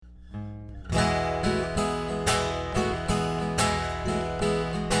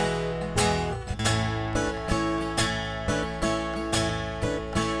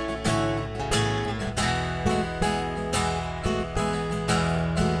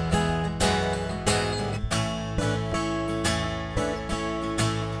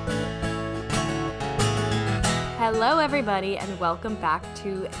Hello, everybody, and welcome back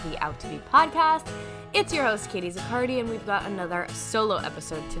to the Out to Be podcast. It's your host, Katie Zaccardi, and we've got another solo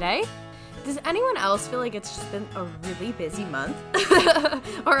episode today. Does anyone else feel like it's just been a really busy month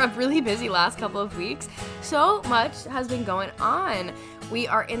or a really busy last couple of weeks? So much has been going on. We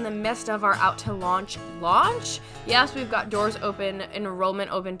are in the midst of our Out to launch. Yes, we've got doors open,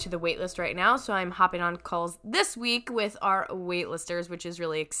 enrollment open to the waitlist right now, so I'm hopping on calls this week with our waitlisters, which is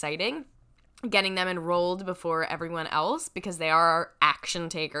really exciting. Getting them enrolled before everyone else because they are our action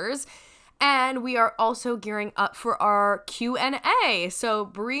takers. And we are also gearing up for our Q&A. So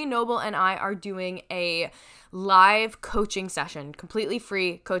Bree Noble and I are doing a live coaching session, completely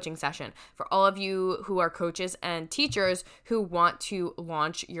free coaching session for all of you who are coaches and teachers who want to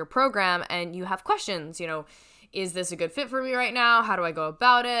launch your program and you have questions, is this a good fit for me right now? How do I go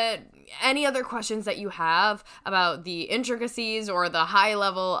about it? Any other questions that you have about the intricacies or the high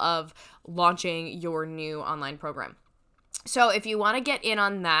level of launching your new online program. So if you want to get in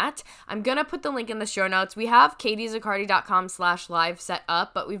on that, I'm going to put the link in the show notes. We have katiezaccardi.com/live set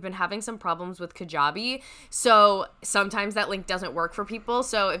up, but we've been having some problems with Kajabi. So sometimes that link doesn't work for people.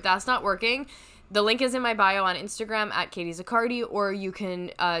 So if that's not working, the link is in my bio on Instagram at Katie Zaccardi, or you can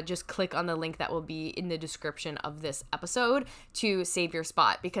just click on the link that will be in the description of this episode to save your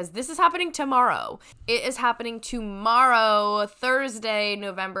spot, because this is happening tomorrow. It is happening tomorrow, Thursday,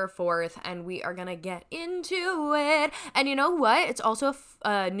 November 4th, and we are going to get into it. And you know what? It's also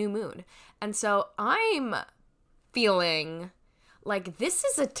a new moon. And so I'm feeling like this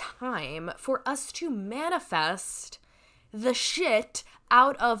is a time for us to manifest the shit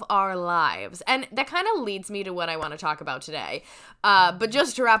out of our lives. And that kind of leads me to what I want to talk about today. But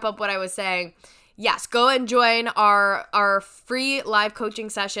just to wrap up what I was saying, yes, go and join our free live coaching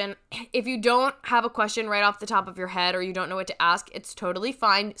session. If you don't have a question right off the top of your head or you don't know what to ask, it's totally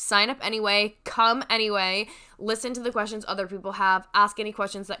fine. Sign up anyway, come anyway, listen to the questions other people have, ask any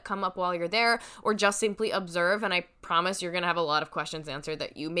questions that come up while you're there, or just simply observe, and I promise you're going to have a lot of questions answered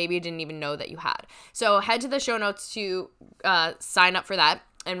that you maybe didn't even know that you had. So head to the show notes to sign up for that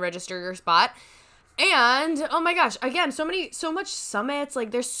and register your spot. And, oh my gosh, again, so much summits,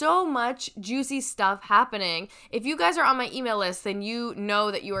 like there's so much juicy stuff happening. If you guys are on my email list, then you know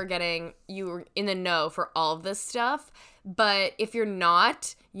that you're in the know for all of this stuff. But if you're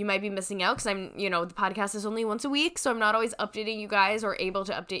not, you might be missing out because the podcast is only once a week, so I'm not always updating you guys or able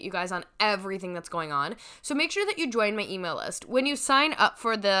to update you guys on everything that's going on. So make sure that you join my email list. When you sign up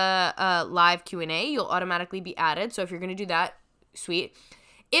for the live Q&A, you'll automatically be added. So if you're going to do that, sweet.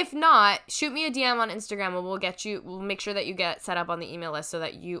 If not, shoot me a DM on Instagram and we'll make sure that you get set up on the email list so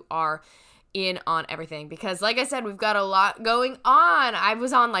that you are in on everything. Because like I said, we've got a lot going on. I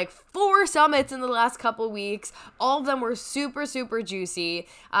was on like 4 summits in the last couple weeks. All of them were super, super juicy.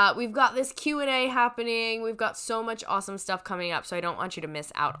 We've got this Q&A happening. We've got so much awesome stuff coming up. So I don't want you to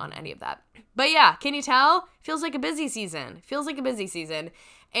miss out on any of that. But yeah, can you tell? Feels like a busy season.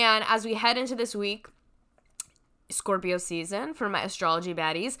 And as we head into this week, Scorpio season for my astrology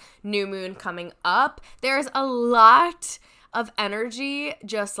baddies, new moon coming up. There's a lot of energy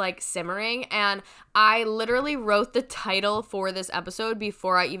just like simmering, and I literally wrote the title for this episode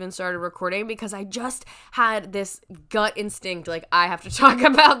before I even started recording because I just had this gut instinct like I have to talk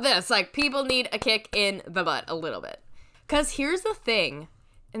about this. Like people need a kick in the butt a little bit. Because here's the thing,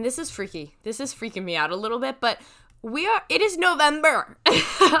 and this is freaky. This is freaking me out a little bit, but it is November.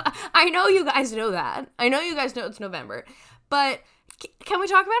 I know you guys know that. I know you guys know it's November. But can we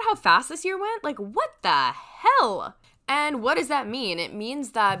talk about how fast this year went? Like, what the hell? And what does that mean? It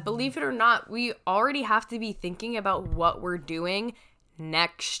means that, believe it or not, we already have to be thinking about what we're doing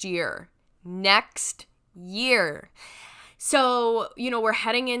next year. So, we're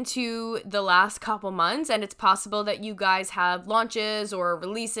heading into the last couple months, and it's possible that you guys have launches or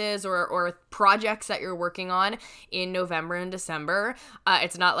releases or projects that you're working on in November and December.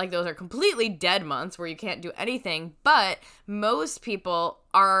 It's not like those are completely dead months where you can't do anything, but most people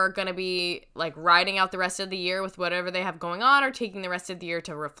are going to be like riding out the rest of the year with whatever they have going on or taking the rest of the year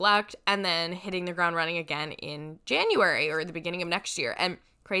to reflect and then hitting the ground running again in January or the beginning of next year. And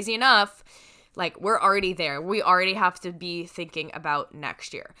crazy enough, like, we're already there. We already have to be thinking about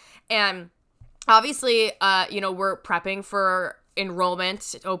next year. And obviously, we're prepping for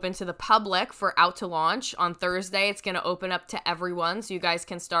enrollment open to the public for Out to Launch. On Thursday, it's going to open up to everyone, so you guys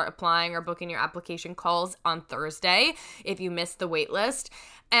can start applying or booking your application calls on Thursday if you missed the wait list.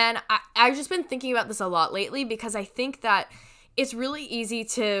 And I've just been thinking about this a lot lately because I think that it's really easy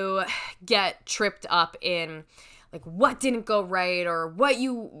to get tripped up in like what didn't go right, or what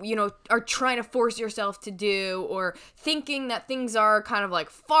you are trying to force yourself to do, or thinking that things are kind of like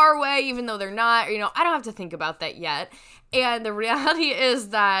far away even though they're not. I don't have to think about that yet. And the reality is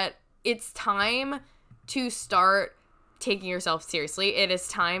that it's time to start taking yourself seriously. It is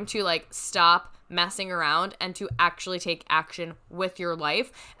time to like stop messing around and to actually take action with your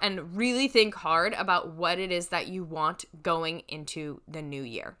life and really think hard about what it is that you want going into the new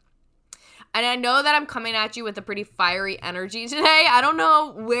year. And I know that I'm coming at you with a pretty fiery energy today. I don't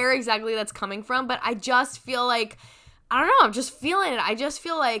know where exactly that's coming from, but I just feel like, I don't know, I'm just feeling it. I just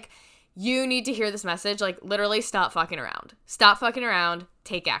feel like you need to hear this message. Like, literally, stop fucking around. Stop fucking around.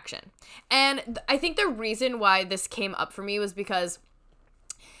 Take action. And I think the reason why this came up for me was because,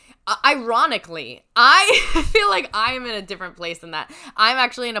 ironically, I feel like I am in a different place than that. I'm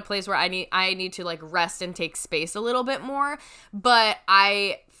actually in a place where I need to like rest and take space a little bit more. But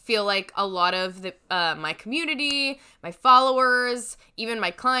I feel like a lot of my community, my followers, even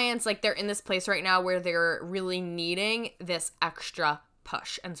my clients, like they're in this place right now where they're really needing this extra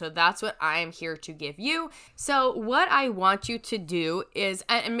push. And so that's what I'm here to give you. So what I want you to do is,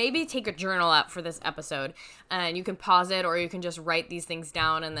 and maybe take a journal out for this episode, and you can pause it or you can just write these things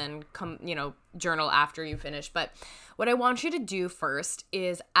down and then journal after you finish. But what I want you to do first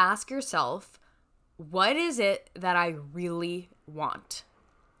is ask yourself, what is it that I really want?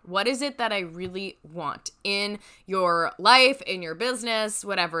 What is it that I really want in your life, in your business,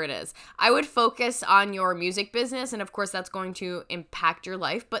 whatever it is? I would focus on your music business, and of course that's going to impact your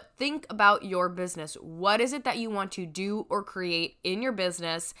life, but think about your business. What is it that you want to do or create in your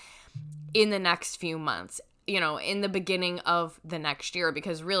business in the next few months, in the beginning of the next year?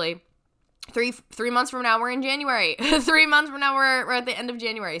 Because really, three months from now, we're in January. 3 months from now, we're at the end of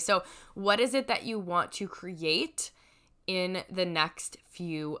January. So what is it that you want to create in the next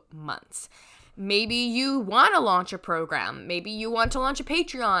few months? Maybe you want to launch a program. Maybe you want to launch a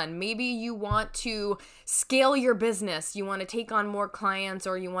Patreon. Maybe you want to scale your business. You want to take on more clients,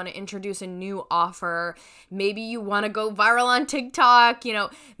 or you want to introduce a new offer. Maybe you want to go viral on TikTok.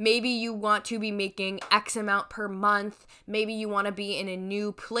 Maybe you want to be making X amount per month. Maybe you want to be in a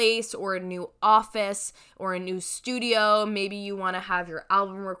new place or a new office or a new studio. Maybe you want to have your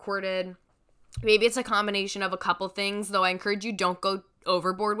album recorded. Maybe it's a combination of a couple things, though I encourage you, don't go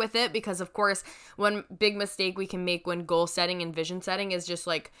overboard with it, because of course one big mistake we can make when goal setting and vision setting is just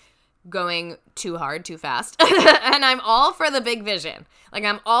like going too hard, too fast. And I'm all for the big vision. Like,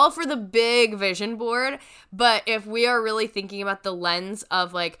 I'm all for the big vision board, but if we are really thinking about the lens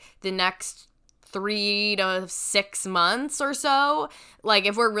of like the next 3 to 6 months or so, like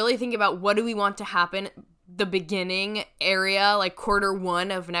if we're really thinking about what do we want to happen the beginning area, like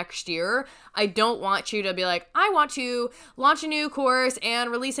Q1 of next year, I don't want you to be like, I want to launch a new course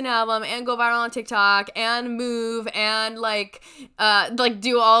and release an album and go viral on TikTok and move and like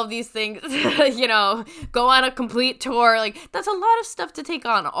do all of these things, go on a complete tour. Like, that's a lot of stuff to take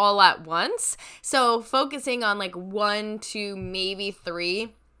on all at once. So focusing on like 1 to maybe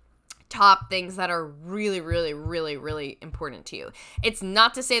 3 top things that are really, really, really, really important to you. It's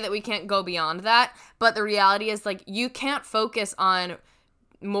not to say that we can't go beyond that, but the reality is like you can't focus on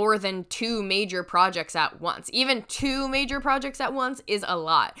more than 2 major projects at once. Even 2 major projects at once is a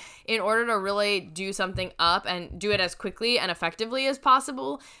lot. In order to really do something up and do it as quickly and effectively as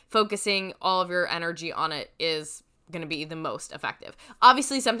possible, focusing all of your energy on it is going to be the most effective.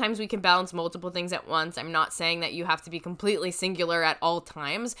 Obviously, sometimes we can balance multiple things at once. I'm not saying that you have to be completely singular at all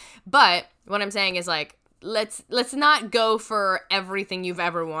times, but what I'm saying is like, let's not go for everything you've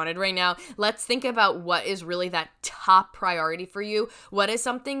ever wanted right now. Let's think about what is really that top priority for you. What is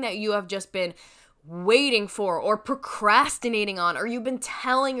something that you have just been waiting for or procrastinating on, or you've been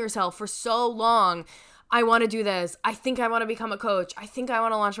telling yourself for so long, I want to do this. I think I want to become a coach. I think I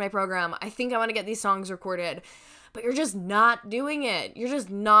want to launch my program. I think I want to get these songs recorded. But you're just not doing it. You're just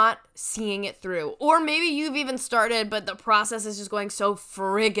not seeing it through. Or maybe you've even started, but the process is just going so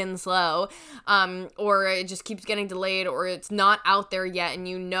friggin' slow, or it just keeps getting delayed, or it's not out there yet, and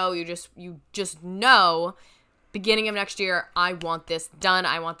you just know, beginning of next year, I want this done.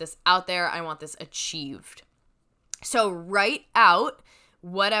 I want this out there. I want this achieved. So write out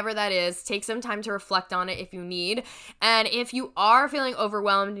whatever that is. Take some time to reflect on it if you need. And if you are feeling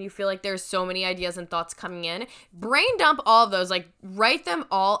overwhelmed and you feel like there's so many ideas and thoughts coming in, brain dump all of those. Like, write them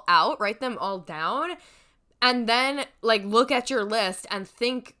all out, write them all down, and then like look at your list and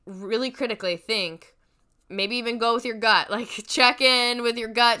think really critically. Think, maybe even go with your gut. Like, check in with your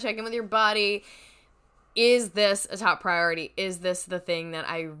gut, check in with your body. Is this a top priority? Is this the thing that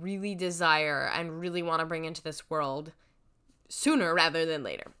I really desire and really want to bring into this world? sooner rather than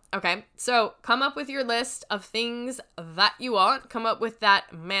later. Okay, so come up with your list of things that you want. Come up with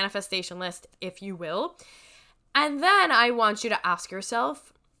that manifestation list, if you will. And then I want you to ask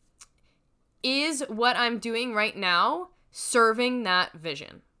yourself, is what I'm doing right now serving that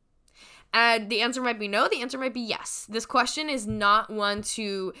vision? And the answer might be no, the answer might be yes. This question is not one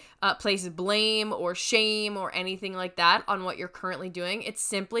to place blame or shame or anything like that on what you're currently doing. It's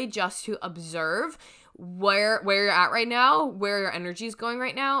simply just to observe where you're at right now, where your energy is going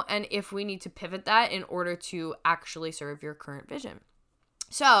right now, and if we need to pivot that in order to actually serve your current vision.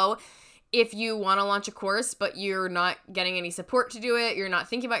 So if you want to launch a course, but you're not getting any support to do it, you're not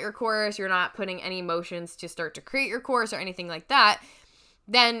thinking about your course, you're not putting any motions to start to create your course or anything like that,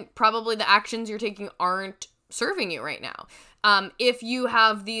 then probably the actions you're taking aren't serving you right now. If you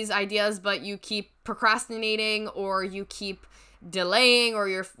have these ideas, but you keep procrastinating or you keep delaying, or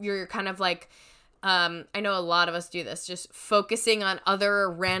you're kind of like, I know a lot of us do this, just focusing on other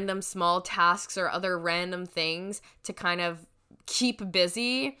random small tasks or other random things to kind of keep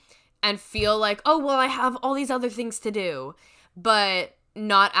busy and feel like, oh, well, I have all these other things to do, but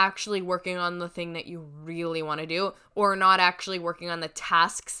not actually working on the thing that you really want to do, or not actually working on the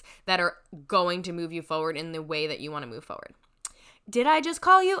tasks that are going to move you forward in the way that you want to move forward. Did I just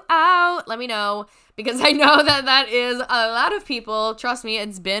call you out? Let me know, because I know that is a lot of people. Trust me,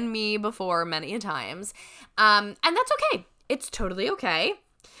 it's been me before many a times. And that's okay. It's totally okay.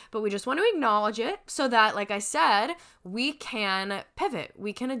 But we just want to acknowledge it so that, like I said, we can pivot,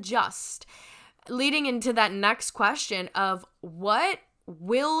 we can adjust. Leading into that next question of what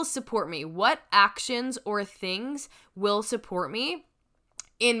will support me? What actions or things will support me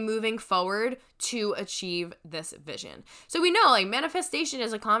in moving forward to achieve this vision? So we know like manifestation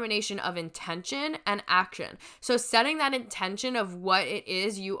is a combination of intention and action. So setting that intention of what it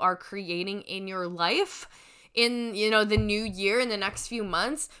is you are creating in your life in, the new year, in the next few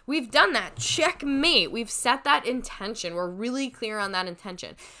months, we've done that. Checkmate. We've set that intention. We're really clear on that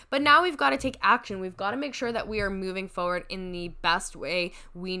intention. But now we've got to take action. We've got to make sure that we are moving forward in the best way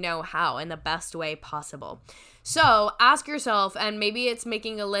we know how, in the best way possible. So ask yourself, and maybe it's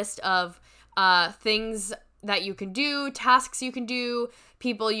making a list of things that you can do, tasks you can do,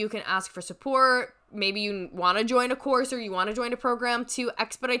 people you can ask for support. Maybe you want to join a course or you want to join a program to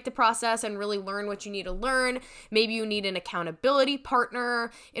expedite the process and really learn what you need to learn. Maybe you need an accountability partner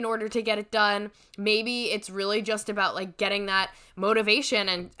in order to get it done. Maybe it's really just about like getting that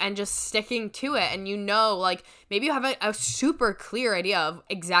motivation and just sticking to it. And like maybe you have a super clear idea of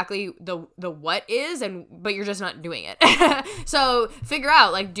exactly the what is, but you're just not doing it. So figure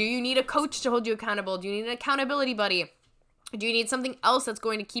out, like, do you need a coach to hold you accountable? Do you need an accountability buddy? Do you need something else that's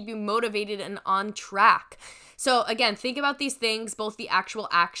going to keep you motivated and on track? So again, think about these things, both the actual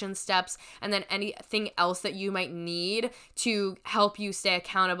action steps and then anything else that you might need to help you stay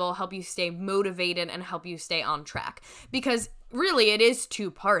accountable, help you stay motivated, and help you stay on track. Because really, it is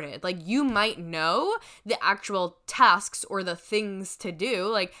two-parted. Like, you might know the actual tasks or the things to do.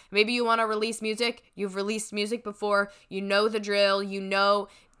 Like, maybe you want to release music. You've released music before. You know the drill. You know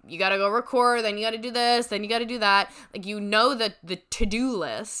you got to go record, then you got to do this, then you got to do that. Like, you know the to-do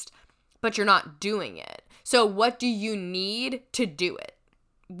list, but you're not doing it. So what do you need to do it?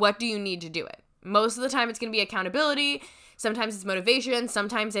 What do you need to do it? Most of the time it's going to be accountability. Sometimes it's motivation.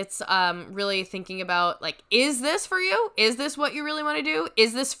 Sometimes it's really thinking about, like, is this for you? Is this what you really want to do?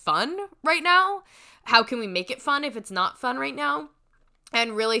 Is this fun right now? How can we make it fun if it's not fun right now?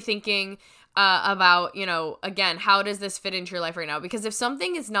 And really thinking about, again, how does this fit into your life right now? Because if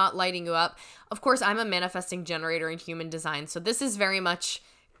something is not lighting you up, of course, I'm a manifesting generator in human design. So this is very much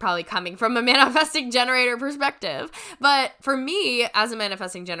probably coming from a manifesting generator perspective. But for me, as a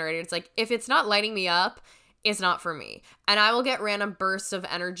manifesting generator, it's like, if it's not lighting me up, it's not for me. And I will get random bursts of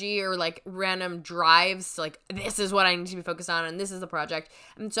energy or like random drives to, like, this is what I need to be focused on and this is the project.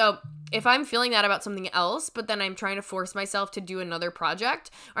 And so if I'm feeling that about something else, but then I'm trying to force myself to do another project,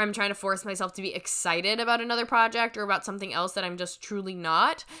 or I'm trying to force myself to be excited about another project or about something else that I'm just truly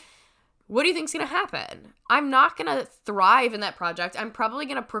not, what do you think's going to happen? I'm not going to thrive in that project. I'm probably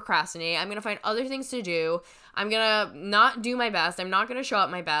going to procrastinate. I'm going to find other things to do. I'm going to not do my best. I'm not going to show up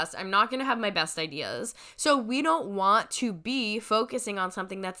my best. I'm not going to have my best ideas. So we don't want to be focusing on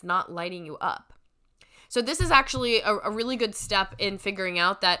something that's not lighting you up. So this is actually a really good step in figuring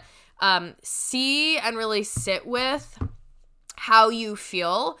out that see and really sit with how you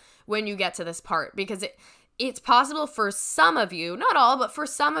feel when you get to this part, because it's possible for some of you, not all, but for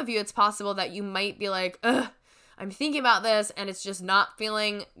some of you, it's possible that you might be like, ugh, I'm thinking about this and it's just not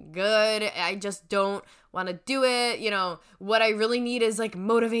feeling good. I just don't want to do it. What I really need is like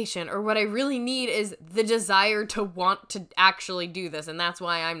motivation, or what I really need is the desire to want to actually do this. And that's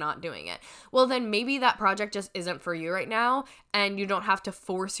why I'm not doing it. Well, then maybe that project just isn't for you right now. And you don't have to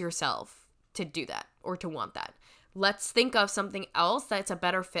force yourself to do that or to want that. Let's think of something else that's a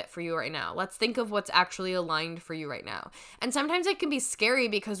better fit for you right now. Let's think of what's actually aligned for you right now. And sometimes it can be scary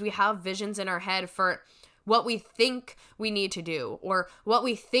because we have visions in our head for what we think we need to do, or what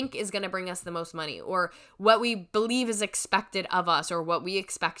we think is going to bring us the most money, or what we believe is expected of us, or what we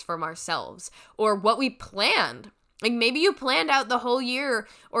expect from ourselves, or what we planned. Like maybe you planned out the whole year,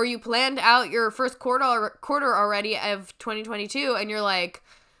 or you planned out your first quarter already of 2022, and you're like,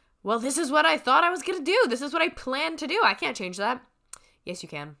 well, this is what I thought I was going to do. This is what I planned to do. I can't change that. Yes, you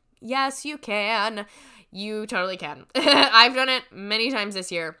can. Yes, you can. You totally can. I've done it many times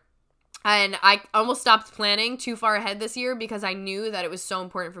this year. And I almost stopped planning too far ahead this year because I knew that it was so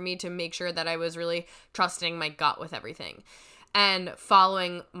important for me to make sure that I was really trusting my gut with everything and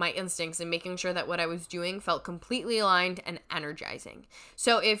following my instincts and making sure that what I was doing felt completely aligned and energizing.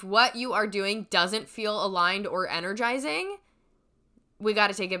 So if what you are doing doesn't feel aligned or energizing, we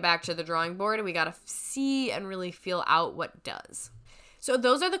got to take it back to the drawing board, and we got to see and really feel out what does. So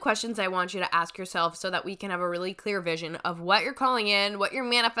those are the questions I want you to ask yourself so that we can have a really clear vision of what you're calling in, what you're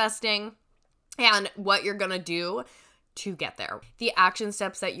manifesting, and what you're going to do to get there. The action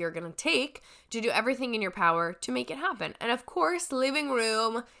steps that you're going to take to do everything in your power to make it happen. And of course, leaving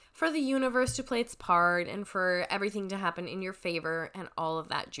room for the universe to play its part and for everything to happen in your favor and all of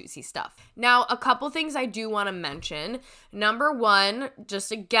that juicy stuff. Now, a couple things I do want to mention. Number one,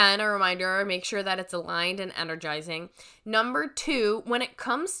 just again, a reminder, make sure that it's aligned and energizing. Number two, when it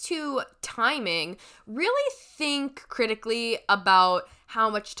comes to timing, really think critically about how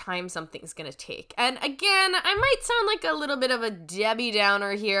much time something's going to take. And again, I might sound like a little bit of a Debbie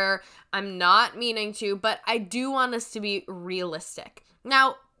Downer here. I'm not meaning to, but I do want us to be realistic.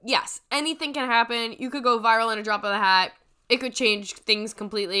 Now, yes, anything can happen. You could go viral in a drop of the hat. It could change things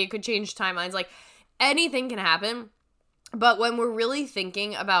completely. It could change timelines. Like, anything can happen. But when we're really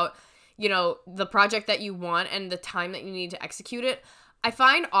thinking about, the project that you want and the time that you need to execute it, I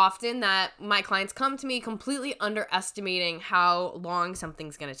find often that my clients come to me completely underestimating how long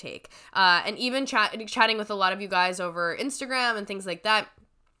something's going to take. And even chatting with a lot of you guys over Instagram and things like that,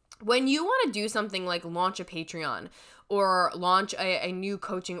 when you want to do something like launch a Patreon or launch a new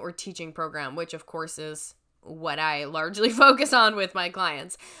coaching or teaching program, which of course is what I largely focus on with my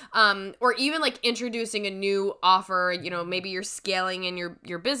clients, or even like introducing a new offer, maybe you're scaling in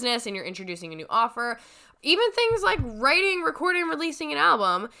your business and you're introducing a new offer, even things like writing, recording, releasing an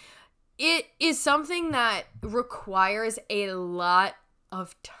album, it is something that requires a lot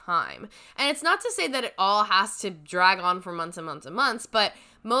of time. And it's not to say that it all has to drag on for months and months and months, but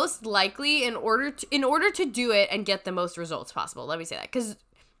most likely in order to do it and get the most results possible. Let me say that, because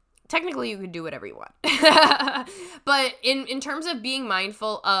technically you can do whatever you want. But in terms of being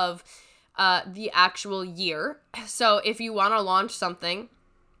mindful of the actual year, so if you want to launch something,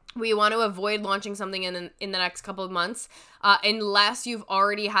 we want to avoid launching something in the next couple of months unless you've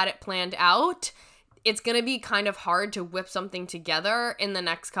already had it planned out. It's going to be kind of hard to whip something together in the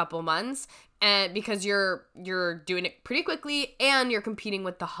next couple months, and because you're doing it pretty quickly and you're competing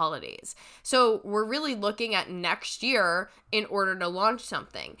with the holidays. So we're really looking at next year in order to launch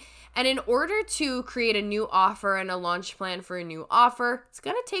something. And in order to create a new offer and a launch plan for a new offer, it's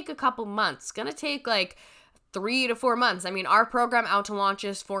going to take a couple months. It's going to take like 3 to 4 months. I mean, our program out to launch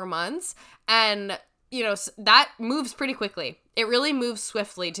is 4 months, and that moves pretty quickly. It really moves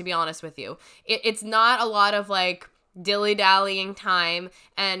swiftly, to be honest with you. It's not a lot of like dilly-dallying time,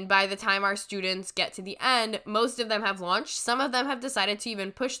 and by the time our students get to the end, most of them have launched. Some of them have decided to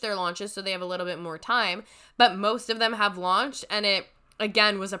even push their launches so they have a little bit more time, but most of them have launched, and it,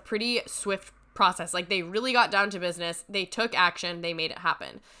 again, was a pretty swift process. Like, they really got down to business. They took action. They made it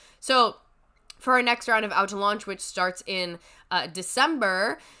happen. So for our next round of Out to Launch, which starts in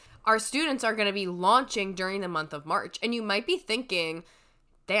December, our students are going to be launching during the month of March. And you might be thinking,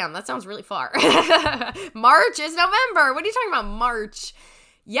 damn, that sounds really far. March is November. What are you talking about, March?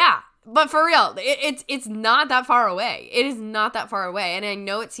 Yeah, but for real, it's not that far away. It is not that far away. And I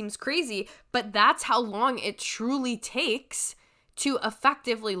know it seems crazy, but that's how long it truly takes to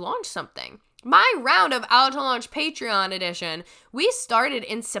effectively launch something. My round of Out to Launch Patreon edition, we started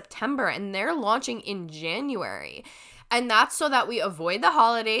in September and they're launching in January. And that's so that we avoid the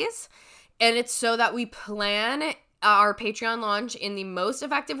holidays, and it's so that we plan our Patreon launch in the most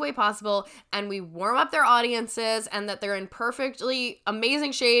effective way possible, and we warm up their audiences, and that they're in perfectly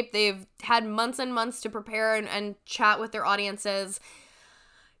amazing shape. They've had months and months to prepare and chat with their audiences.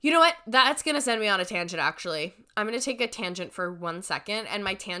 You know what? That's going to send me on a tangent, actually. I'm going to take a tangent for 1 second, and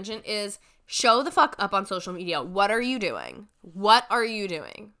my tangent is show the fuck up on social media. What are you doing? What are you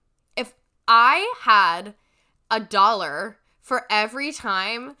doing? If I had $1 for every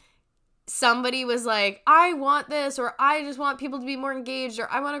time somebody was like, I want this, or I just want people to be more engaged,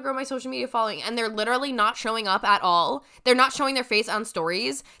 or I want to grow my social media following, and they're literally not showing up at all. They're not showing their face on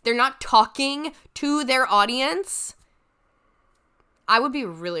stories. They're not talking to their audience. I would be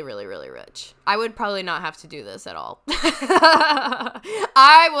really, really, really rich. I would probably not have to do this at all.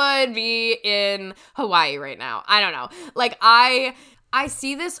 I would be in Hawaii right now. I don't know. Like, I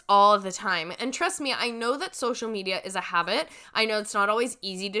see this all the time. And trust me, I know that social media is a habit. I know it's not always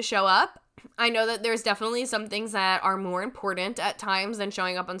easy to show up. I know that there's definitely some things that are more important at times than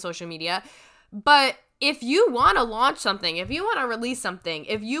showing up on social media. But if you want to launch something, if you want to release something,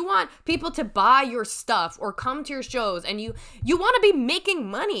 if you want people to buy your stuff or come to your shows, and you want to be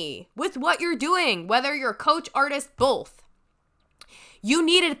making money with what you're doing, whether you're a coach, artist, both, you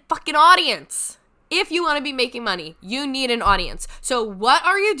need a fucking audience. If you want to be making money, you need an audience. So what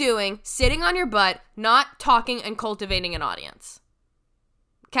are you doing sitting on your butt, not talking and cultivating an audience?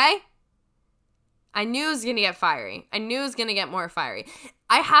 Okay? I knew it was going to get fiery. I knew it was going to get more fiery.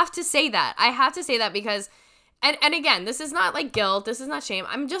 I have to say that. Because, and again, this is not like guilt. This is not shame.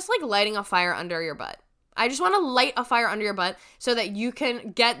 I'm just like lighting a fire under your butt. I just want to light a fire under your butt so that you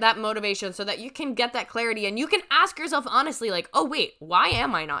can get that motivation, so that you can get that clarity, and you can ask yourself honestly, like, oh wait, why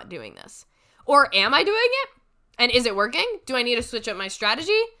am I not doing this? Or am I doing it? And is it working? Do I need to switch up my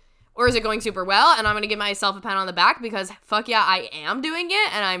strategy? Or is it going super well? And I'm going to give myself a pat on the back because fuck yeah, I am doing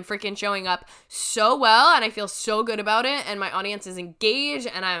it. And I'm freaking showing up so well. And I feel so good about it. And my audience is engaged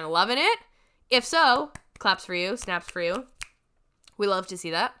and I'm loving it. If so, claps for you, snaps for you. We love to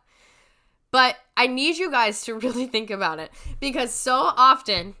see that. But I need you guys to really think about it. Because so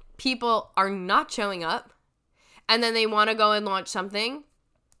often people are not showing up. And then they want to go and launch something.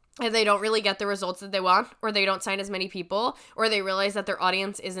 And they don't really get the results that they want, or they don't sign as many people, or they realize that their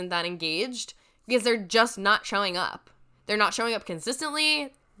audience isn't that engaged because they're just not showing up. They're not showing up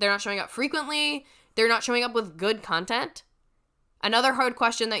consistently. They're not showing up frequently. They're not showing up with good content. Another hard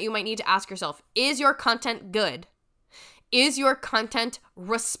question that you might need to ask yourself, is your content good? Is your content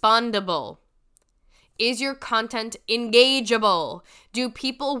respondable? Is your content engageable? Do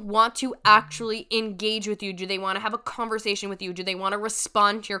people want to actually engage with you? Do they want to have a conversation with you? Do they want to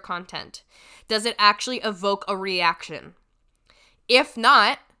respond to your content? Does it actually evoke a reaction? If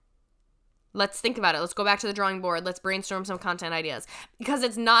not, let's think about it. Let's go back to the drawing board. Let's brainstorm some content ideas. Because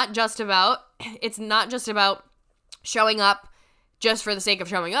it's not just about showing up just for the sake of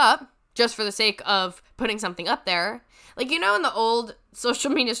showing up, just for the sake of putting something up there. Like, you know, in the old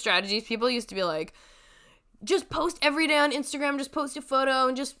social media strategies, people used to be like, just post every day on Instagram, just post a photo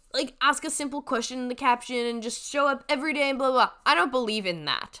and just like ask a simple question in the caption and just show up every day and blah, blah, blah. I don't believe in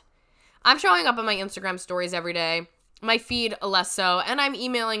that. I'm showing up on my Instagram stories every day, my feed less so, and I'm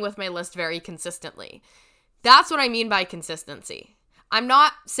emailing with my list very consistently. That's what I mean by consistency. I'm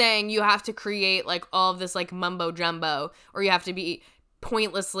not saying you have to create like all of this like mumbo jumbo, or you have to be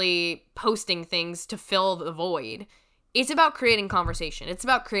pointlessly posting things to fill the void. It's about creating conversation. It's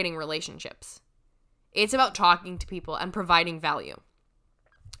about creating relationships. It's about talking to people and providing value.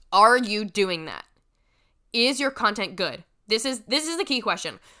 Are you doing that? Is your content good? This is the key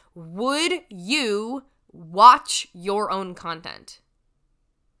question. Would you watch your own content?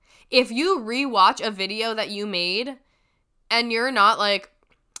 If you rewatch a video that you made and you're not like,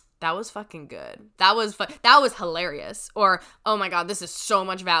 that was fucking good. That was hilarious. Or, oh my God, this is so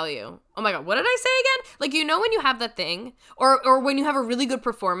much value. Oh my God, what did I say again? Like, you know when you have that thing, or when you have a really good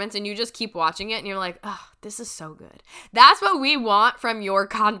performance and you just keep watching it and you're like, oh, this is so good. That's what we want from your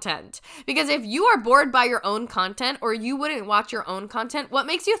content. Because if you are bored by your own content, or you wouldn't watch your own content, what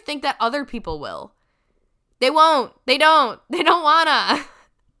makes you think that other people will? They won't. They don't wanna.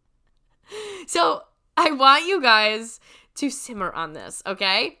 So I want you guys to simmer on this,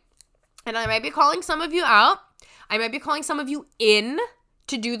 okay? And I might be calling some of you out. I might be calling some of you in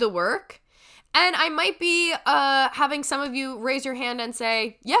to do the work. And I might be having some of you raise your hand and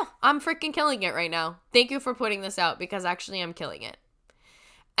say, yeah, I'm freaking killing it right now. Thank you for putting this out, because actually I'm killing it.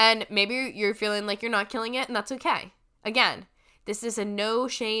 And maybe you're feeling like you're not killing it, and that's okay. Again, this is a no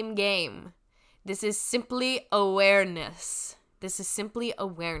shame game. This is simply awareness.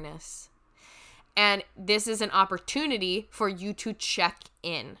 And this is an opportunity for you to check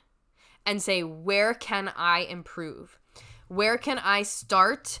in and say, where can I improve? Where can I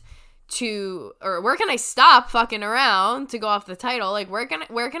stop fucking around, to go off the title? Like, where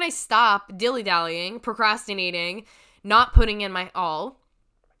can I stop dilly-dallying, procrastinating, not putting in my all,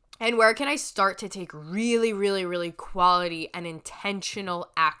 And where can I start to take really, really, really quality and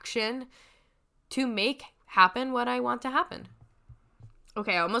intentional action to make happen what I want to happen?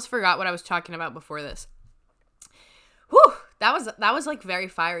 Okay, I almost forgot what I was talking about before this. Whew, that was like very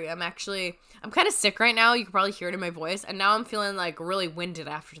fiery. I'm kind of sick right now. You can probably hear it in my voice. And now I'm feeling like really winded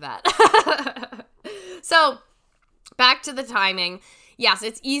after that. So back to the timing. Yes,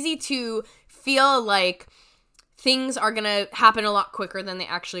 it's easy to feel like things are going to happen a lot quicker than they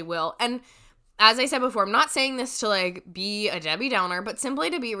actually will. And as I said before, I'm not saying this to like be a Debbie Downer, but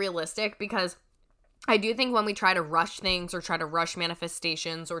simply to be realistic, because I do think when we try to rush things or try to rush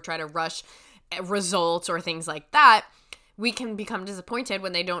manifestations or try to rush results or things like that, we can become disappointed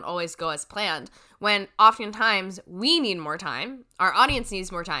when they don't always go as planned. When oftentimes we need more time, our audience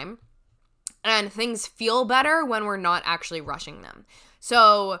needs more time, and things feel better when we're not actually rushing them.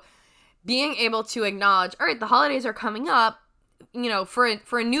 So being able to acknowledge, all right, the holidays are coming up,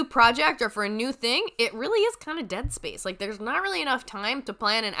 for a new project or for a new thing, it really is kind of dead space. Like there's not really enough time to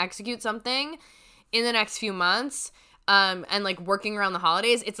plan and execute something in the next few months, and like working around the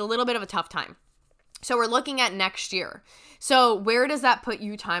holidays. It's a little bit of a tough time. So we're looking at next year. So where does that put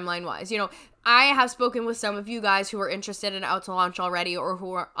you timeline-wise? I have spoken with some of you guys who are interested in Out to Launch already, or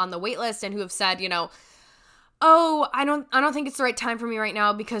who are on the wait list and who have said, oh, I don't think it's the right time for me right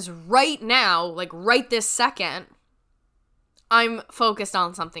now, because right now, like right this second, I'm focused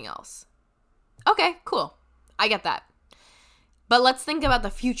on something else. Okay, cool. I get that. But let's think about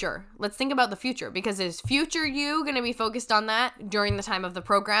the future. Because is future you going to be focused on that during the time of the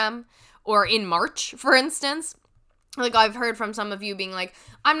program or in March, for instance? Like I've heard from some of you being like,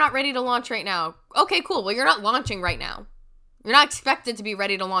 I'm not ready to launch right now. Okay, cool. Well, you're not launching right now. You're not expected to be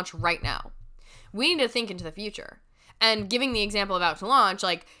ready to launch right now. We need to think into the future. And giving the example of Out to Launch,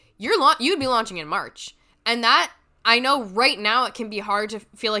 like you'd be launching in March. And that, I know right now it can be hard to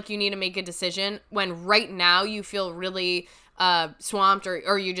feel like you need to make a decision when right now you feel really swamped,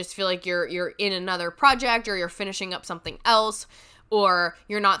 or you just feel like you're in another project, or you're finishing up something else, or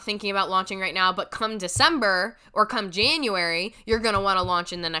you're not thinking about launching right now, but come December or come January, you're going to want to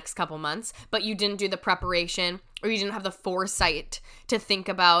launch in the next couple months, but you didn't do the preparation, or you didn't have the foresight to think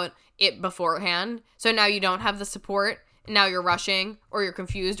about it beforehand. So now you don't have the support, and now you're rushing, or you're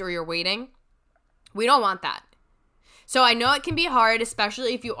confused, or you're waiting. We don't want that. So I know it can be hard,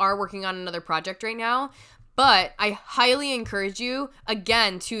 especially if you are working on another project right now, but I highly encourage you,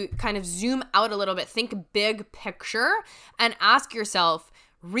 again, to kind of zoom out a little bit, think big picture, and ask yourself,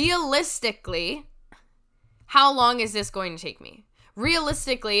 realistically, how long is this going to take me?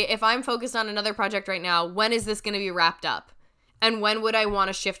 Realistically, if I'm focused on another project right now, when is this going to be wrapped up? And when would I want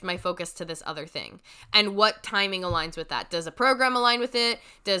to shift my focus to this other thing? And what timing aligns with that? Does a program align with it?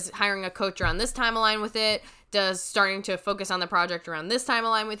 Does hiring a coach around this time align with it? Does starting to focus on the project around this time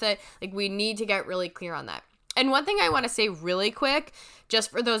align with it? Like, we need to get really clear on that. And one thing I want to say really quick,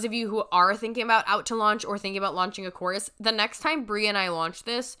 just for those of you who are thinking about Out to Launch or thinking about launching a course, the next time Brie and I launch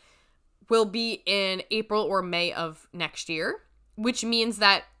this will be in April or May of next year, which means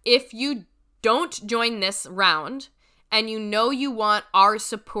that if you don't join this round and you want our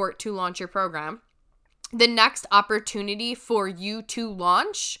support to launch your program, the next opportunity for you to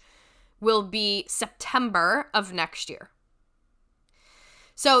launch will be September of next year.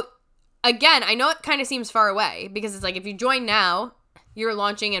 So again, I know it kind of seems far away, because it's like if you join now, you're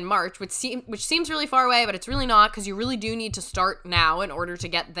launching in March, which seems really far away, but it's really not, because you really do need to start now in order to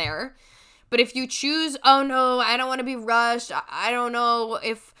get there. But if you choose, oh no, I don't want to be rushed, I don't know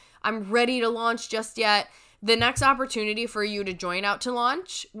if I'm ready to launch just yet, the next opportunity for you to join Out to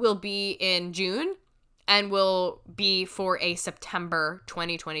Launch will be in June, and will be for a September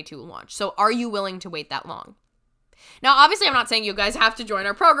 2022 launch. So are you willing to wait that long? Now, obviously, I'm not saying you guys have to join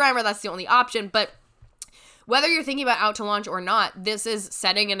our program or that's the only option, but whether you're thinking about Out to Launch or not, this is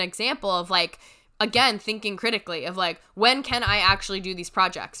setting an example of, like, again, thinking critically of, like, when can I actually do these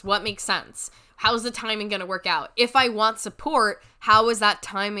projects? What makes sense? How's the timing going to work out? If I want support, how is that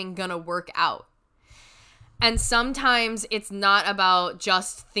timing going to work out? And sometimes it's not about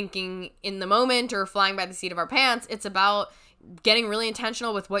just thinking in the moment or flying by the seat of our pants. It's about getting really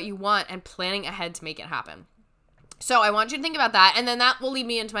intentional with what you want and planning ahead to make it happen. So I want you to think about that. And then that will lead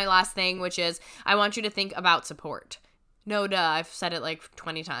me into my last thing, which is I want you to think about support. No duh, I've said it like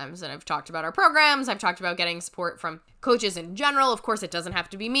 20 times, and I've talked about our programs. I've talked about getting support from coaches in general. Of course, it doesn't have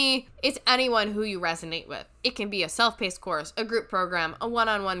to be me. It's anyone who you resonate with. It can be a self-paced course, a group program, a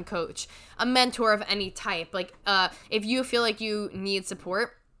one-on-one coach, a mentor of any type. Like, if you feel like you need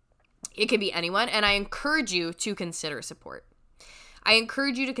support, it could be anyone, and I encourage you to consider support.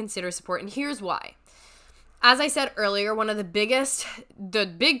 And here's why. As I said earlier, one of the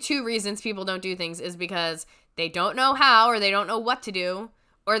big two reasons people don't do things is because they don't know how, or they don't know what to do,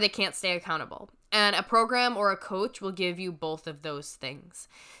 or they can't stay accountable. And a program or a coach will give you both of those things.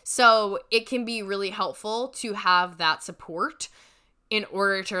 So it can be really helpful to have that support in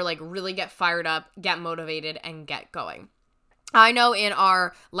order to like really get fired up, get motivated, and get going. I know in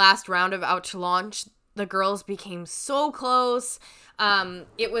our last round of Out to Launch, the girls became so close.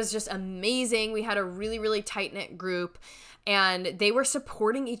 It was just amazing. We had a really, really tight-knit group, and they were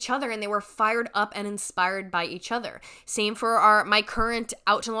supporting each other, and they were fired up and inspired by each other. Same for my current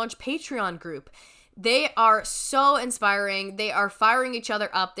Out to Launch Patreon group. They are so inspiring. They are firing each other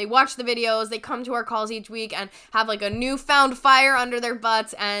up. They watch the videos. They come to our calls each week and have like a newfound fire under their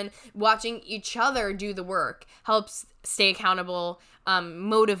butts, and watching each other do the work helps stay accountable,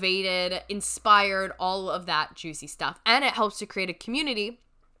 motivated, inspired, all of that juicy stuff. And it helps to create a community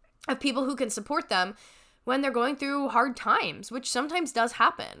of people who can support them when they're going through hard times, which sometimes does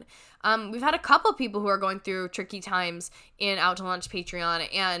happen. We've had a couple people who are going through tricky times in Out to Launch Patreon,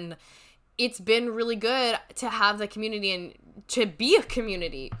 and it's been really good to have the community and to be a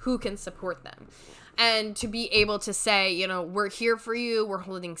community who can support them. And to be able to say, you know, we're here for you, we're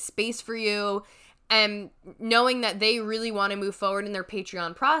holding space for you, and knowing that they really want to move forward in their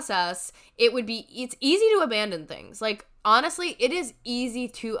Patreon process, it's easy to abandon things. Like, honestly, it is easy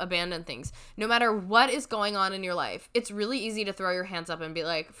to abandon things. No matter what is going on in your life, it's really easy to throw your hands up and be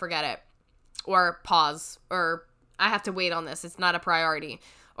like, forget it, or pause, or I have to wait on this, it's not a priority,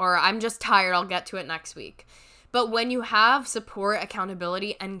 or I'm just tired, I'll get to it next week. But when you have support,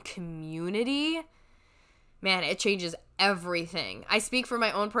 accountability, and community, man, it changes everything. I speak from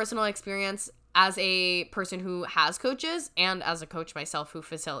my own personal experience as a person who has coaches and as a coach myself who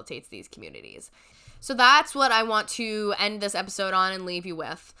facilitates these communities. So that's what I want to end this episode on and leave you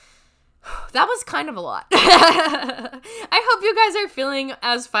with. That was kind of a lot. I hope you guys are feeling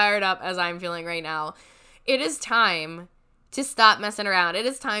as fired up as I'm feeling right now. It is time to stop messing around. It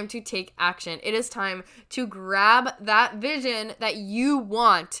is time to take action. It is time to grab that vision that you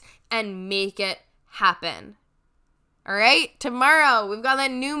want and make it happen. All right? Tomorrow, we've got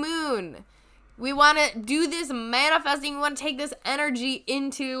that new moon. We want to do this manifesting. We want to take this energy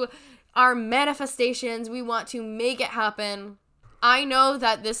into our manifestations. We want to make it happen. I know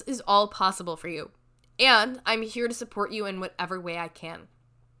that this is all possible for you, and I'm here to support you in whatever way I can.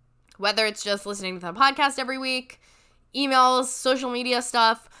 Whether it's just listening to the podcast every week, emails, social media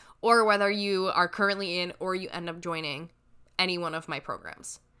stuff, or whether you are currently in or you end up joining any one of my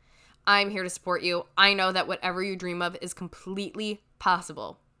programs. I'm here to support you. I know that whatever you dream of is completely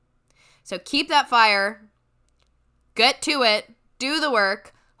possible. So keep that fire, get to it, do the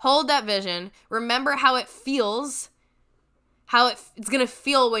work, hold that vision, remember how it feels, how it's going to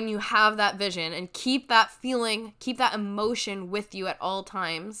feel when you have that vision, and keep that feeling, keep that emotion with you at all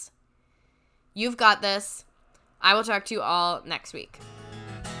times. You've got this. I will talk to you all next week.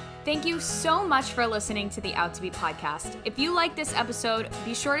 Thank you so much for listening to the Out to Be podcast. If you like this episode,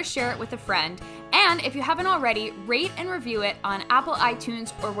 be sure to share it with a friend. And if you haven't already, rate and review it on Apple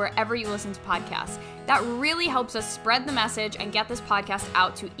iTunes or wherever you listen to podcasts. That really helps us spread the message and get this podcast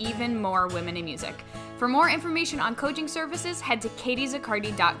out to even more women in music. For more information on coaching services, head to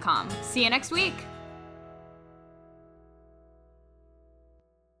katiezaccardi.com. See you next week.